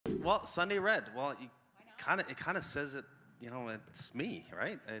Well, Sunday red. Well, it kind of says it. You know, it's me,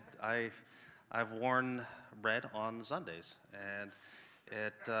 right? I've worn red on Sundays, and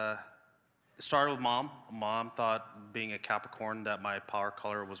it started with mom. Mom thought, being a Capricorn, that my power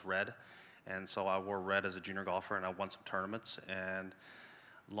color was red, and so I wore red as a junior golfer, and I won some tournaments. And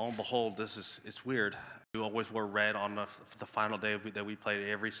lo and behold, it's weird. We always wore red on the final day that we played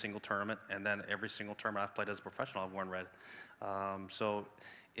every single tournament, and then every single tournament I've played as a professional, I've worn red. So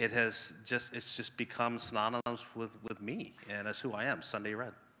it's just become synonymous with me, and that's who I am, Sunday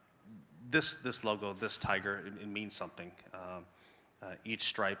Red. This logo, this tiger, it means something. Each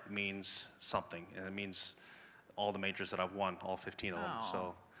stripe means something, and it means all the majors that I've won, all 15 of them. Oh,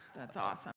 So that's awesome.